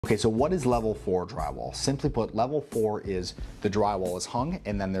Okay, so what is level 4 drywall? Simply put, level 4 is the drywall is hung,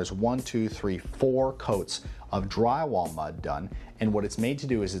 and then there's 1, 2, 3, 4 coats of drywall mud done. And what it's made to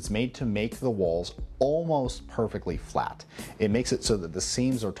do is it's made to make the walls almost perfectly flat. It makes it so that the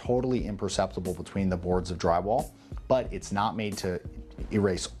seams are totally imperceptible between the boards of drywall, but it's not made to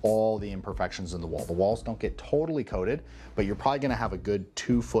erase all the imperfections in the wall. The walls don't get totally coated, but you're probably gonna have a good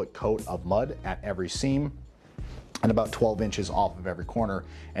 2-foot coat of mud at every seam and about 12 inches off of every corner,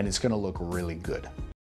 and it's gonna look really good.